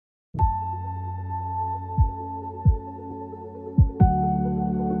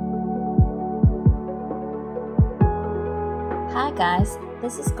Hi guys,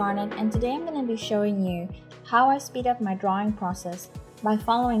 this is Garnet and today I'm going to be showing you how I speed up my drawing process by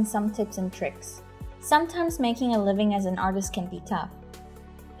following some tips and tricks. Sometimes making a living as an artist can be tough.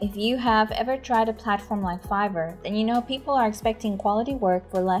 If you have ever tried a platform like Fiverr, then you know people are expecting quality work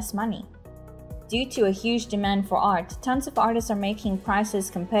for less money. Due to a huge demand for art, tons of artists are making prices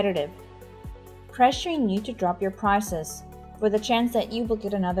competitive, pressuring you to drop your prices for the chance that you will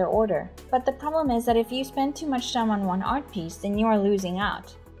get another order. But the problem is that if you spend too much time on one art piece, then you are losing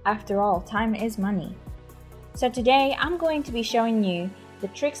out. After all, time is money. So today, I'm going to be showing you the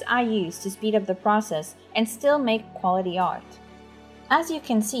tricks I use to speed up the process and still make quality art. As you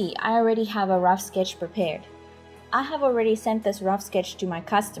can see, I already have a rough sketch prepared. I have already sent this rough sketch to my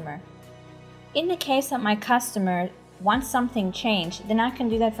customer. In the case that my customer wants something changed, then I can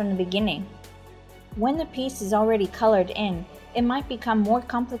do that from the beginning. When the piece is already colored in, it might become more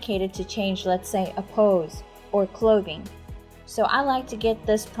complicated to change, let's say, a pose or clothing. So I like to get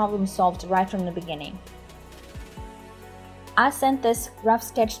this problem solved right from the beginning. I sent this rough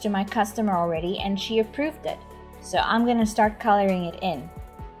sketch to my customer already and she approved it. So I'm going to start coloring it in.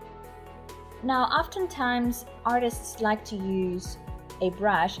 Now, oftentimes artists like to use a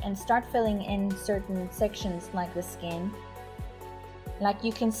brush and start filling in certain sections like the skin. Like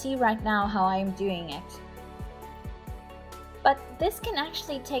you can see right now how I am doing it. But this can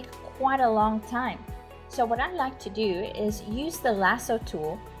actually take quite a long time. So what I like to do is use the lasso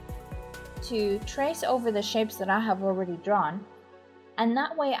tool to trace over the shapes that I have already drawn. And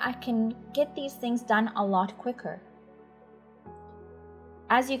that way I can get these things done a lot quicker.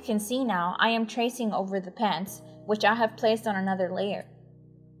 As you can see now, I am tracing over the pants, which I have placed on another layer.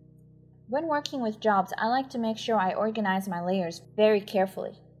 When working with jobs, I like to make sure I organize my layers very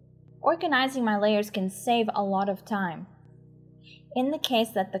carefully. Organizing my layers can save a lot of time. In the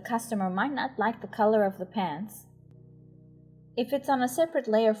case that the customer might not like the color of the pants, if it's on a separate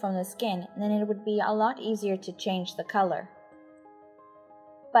layer from the skin, then it would be a lot easier to change the color.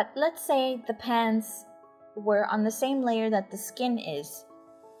 But let's say the pants were on the same layer that the skin is.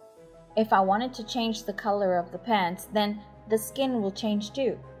 If I wanted to change the color of the pants, then the skin will change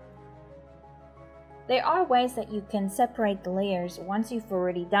too. There are ways that you can separate the layers once you've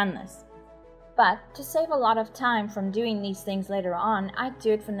already done this. But to save a lot of time from doing these things later on, I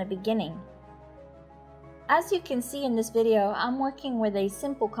do it from the beginning. As you can see in this video, I'm working with a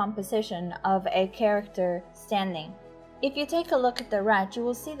simple composition of a character standing. If you take a look at the right, you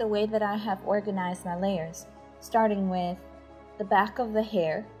will see the way that I have organized my layers, starting with the back of the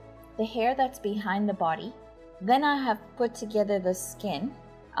hair that's behind the body. Then I have put together the skin.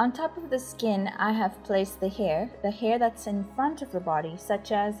 On top of the skin, I have placed the hair that's in front of the body,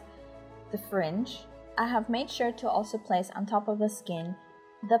 such as the fringe. I have made sure to also place on top of the skin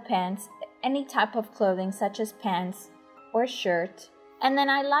the pants, any type of clothing such as pants or shirt. And then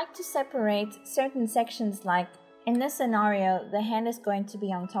I like to separate certain sections, like in this scenario, the hand is going to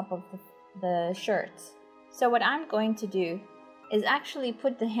be on top of the shirt. So what I'm going to do is actually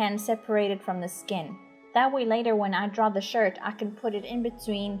put the hand separated from the skin. That way later when I draw the shirt, I can put it in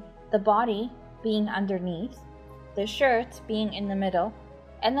between the body being underneath, the shirt being in the middle,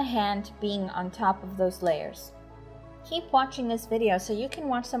 and the hand being on top of those layers. Keep watching this video so you can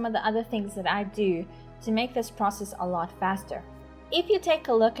watch some of the other things that I do to make this process a lot faster. If you take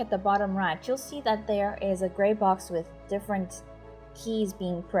a look at the bottom right, you'll see that there is a gray box with different keys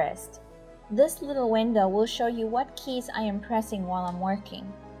being pressed. This little window will show you what keys I am pressing while I'm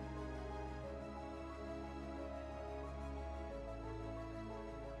working.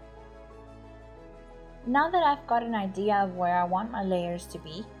 Now that I've got an idea of where I want my layers to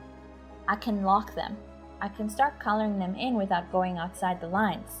be, I can lock them. I can start coloring them in without going outside the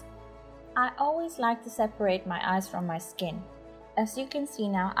lines. I always like to separate my eyes from my skin. As you can see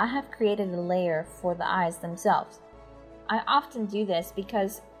now, I have created a layer for the eyes themselves. I often do this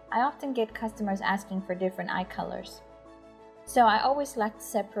because I often get customers asking for different eye colors. So I always like to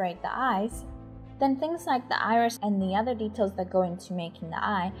separate the eyes. Then things like the iris and the other details that go into making the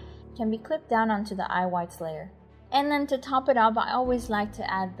eye can be clipped down onto the eye whites layer. And then to top it up, I always like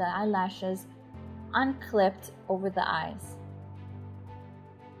to add the eyelashes unclipped over the eyes.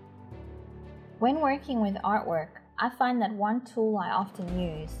 When working with artwork, I find that one tool I often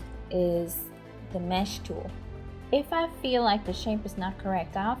use is the mesh tool. If I feel like the shape is not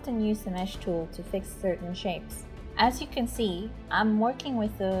correct, I often use the mesh tool to fix certain shapes. As you can see, I'm working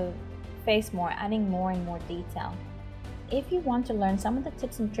with the face more, adding more and more detail. If you want to learn some of the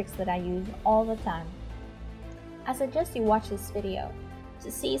tips and tricks that I use all the time, I suggest you watch this video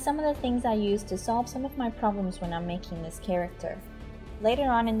to see some of the things I use to solve some of my problems when I'm making this character. later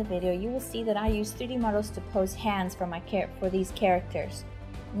on in the video, you will see that I use 3D models to pose hands for these characters.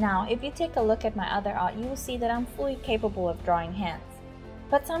 Now, if you take a look at my other art, you will see that I'm fully capable of drawing hands.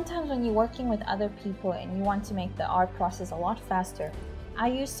 But sometimes when you're working with other people and you want to make the art process a lot faster, I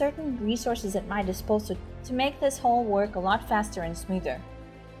use certain resources at my disposal to make this whole work a lot faster and smoother.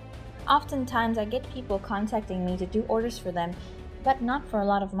 Oftentimes I get people contacting me to do orders for them, but not for a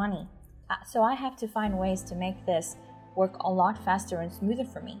lot of money. So I have to find ways to make this work a lot faster and smoother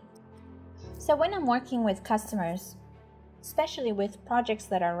for me. So when I'm working with customers, especially with projects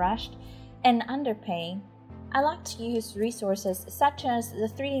that are rushed and underpaying, I like to use resources such as the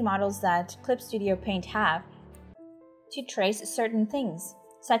 3D models that Clip Studio Paint have to trace certain things,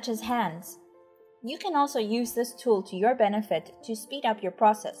 such as hands. You can also use this tool to your benefit to speed up your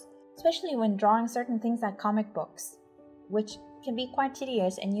process, especially when drawing certain things like comic books, which can be quite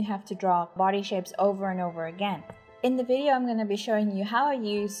tedious and you have to draw body shapes over and over again. In the video, I'm going to be showing you how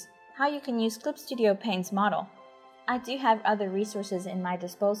you can use Clip Studio Paint's model. I do have other resources in my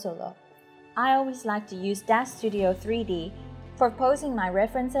disposal though. I always like to use Dash Studio 3D for posing my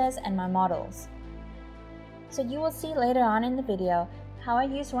references and my models. So you will see later on in the video how I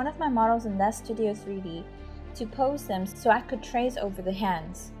use one of my models in Dash Studio 3D to pose them so I could trace over the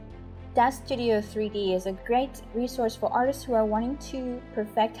hands. Dash Studio 3D is a great resource for artists who are wanting to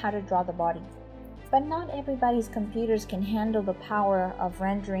perfect how to draw the body. But not everybody's computers can handle the power of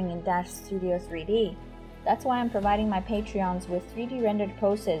rendering in Dash Studio 3D. That's why I'm providing my Patreons with 3D rendered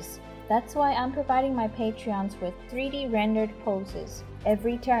poses.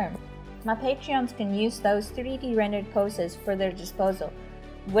 Every term. My Patreons can use those 3D rendered poses for their disposal,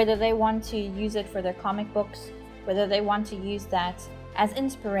 whether they want to use it for their comic books, whether they want to use that as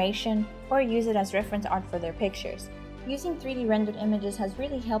inspiration, or use it as reference art for their pictures. Using 3D rendered images has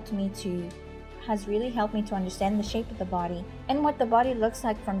really helped me to understand the shape of the body and what the body looks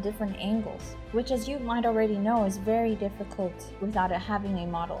like from different angles, which, as you might already know, is very difficult without having a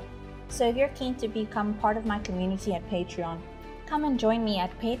model. So if you're keen to become part of my community at Patreon, come and join me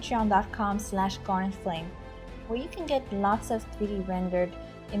at patreon.com/garnetflame, where you can get lots of 3D rendered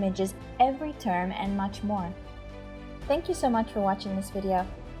images every term and much more. Thank you so much for watching this video.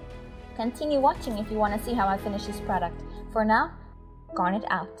 Continue watching if you want to see how I finish this product. For now, Garnet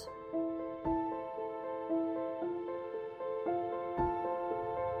out.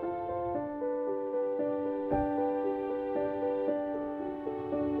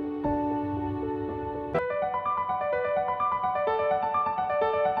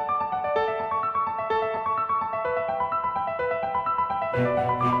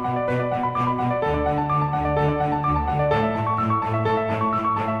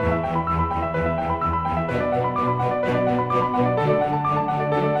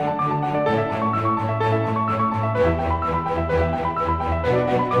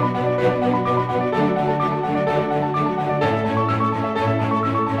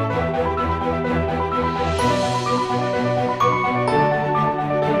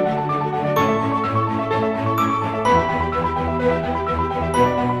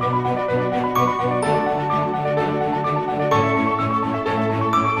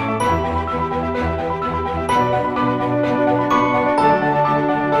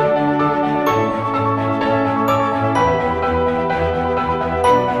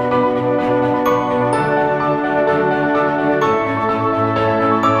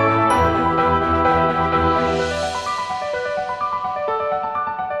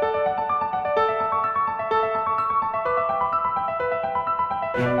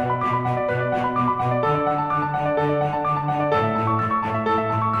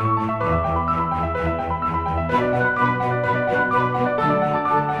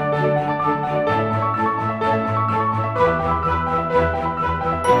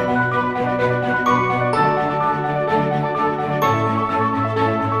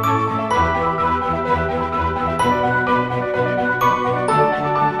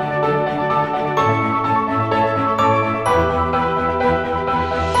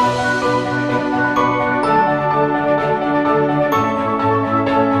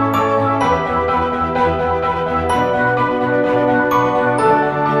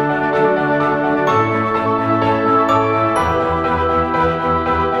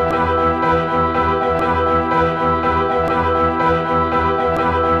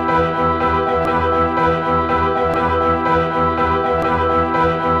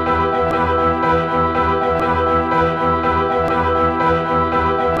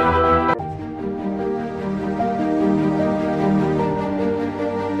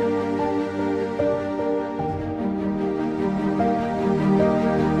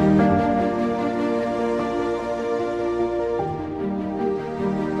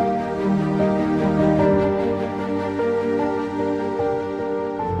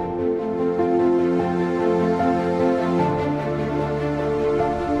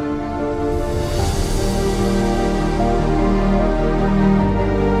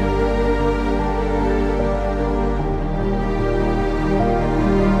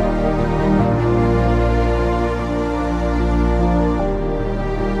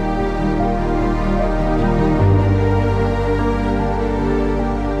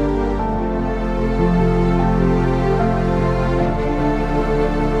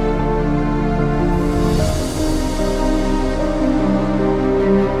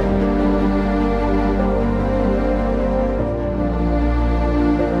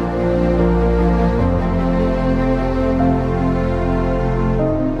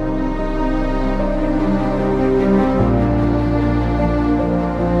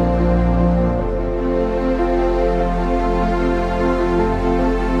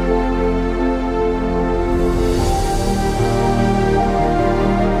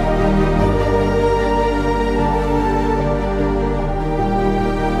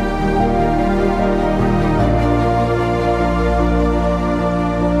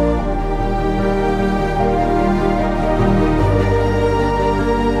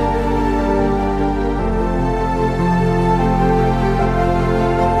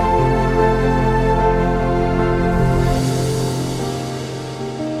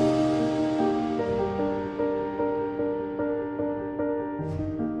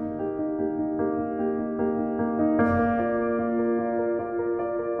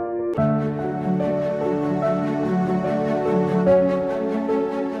 you.